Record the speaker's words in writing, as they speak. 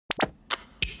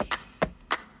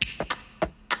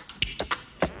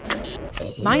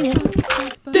Mine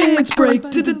it. Dance break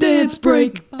to the dance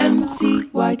break.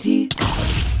 MCYT.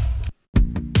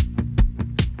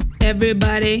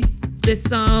 Everybody, this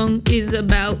song is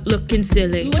about looking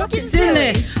silly. Looking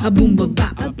silly. A boom boom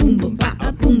bop, a boom boom bop,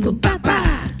 a boom boom bop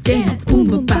ba. Dance boom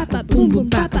boom bop, a boom boom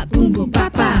bop, a boom boom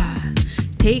bop ba.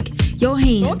 Take your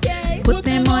hands, put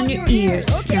them on your ears.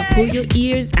 Now pull your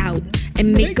ears out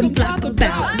and make them flop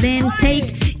about. Then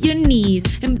take your knees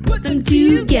and put them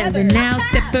together. Now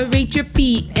separate your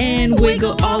feet and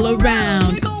wiggle all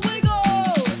around.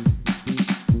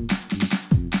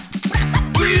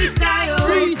 Freestyle,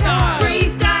 freestyle,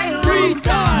 freestyle,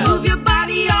 freestyle. Move your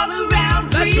body all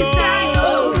around.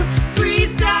 Freestyle,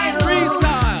 freestyle,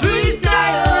 freestyle,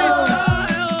 freestyle.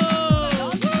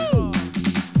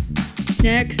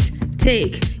 Next,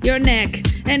 take your neck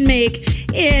and make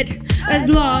it as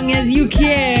long as you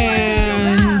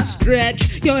can.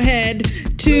 Stretch your head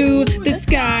to the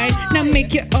sky. Now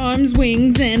make your arms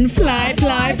wings and fly,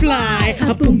 fly, fly.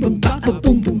 A boom boom bop, a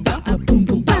boom boom bop, a boom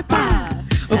boom bop ba.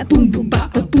 A boom boom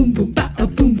bop, a boom boom bop, a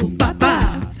boom boom bop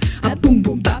ba. A boom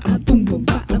boom bop, a boom boom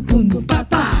bop, a boom boom bop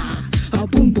ba. A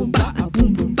boom boom bop, a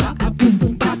boom boom bop, a boom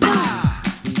boom bop ba.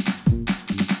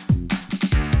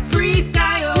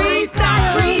 Freestyle,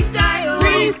 freestyle, freestyle,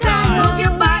 freestyle. Move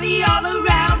your body all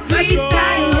around.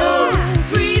 Freestyle,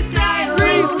 freestyle,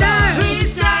 freestyle,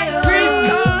 freestyle,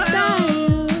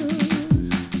 freestyle.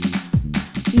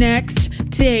 Next,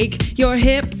 take your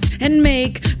hips and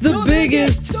make the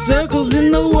biggest circles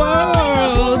in the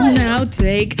world. Now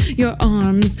take your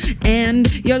arms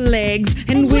and your legs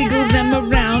and wiggle them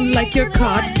around like you're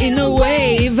caught in a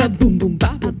wave. A boom boom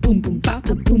bop, a boom boom bop,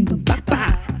 a boom boom bop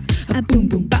ba. A boom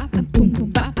boom bop, a boom boom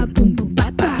bop, a boom boom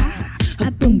bop ba.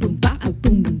 A boom boom bop, a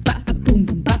boom boom bop, a boom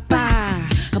boom bop ba.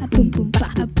 A boom boom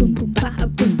bop, a boom boom bop, a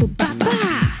boom boom bop ba.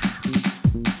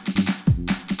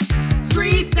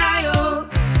 Freestyle,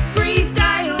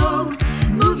 freestyle.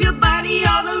 Move your body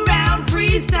all around.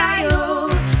 Freestyle.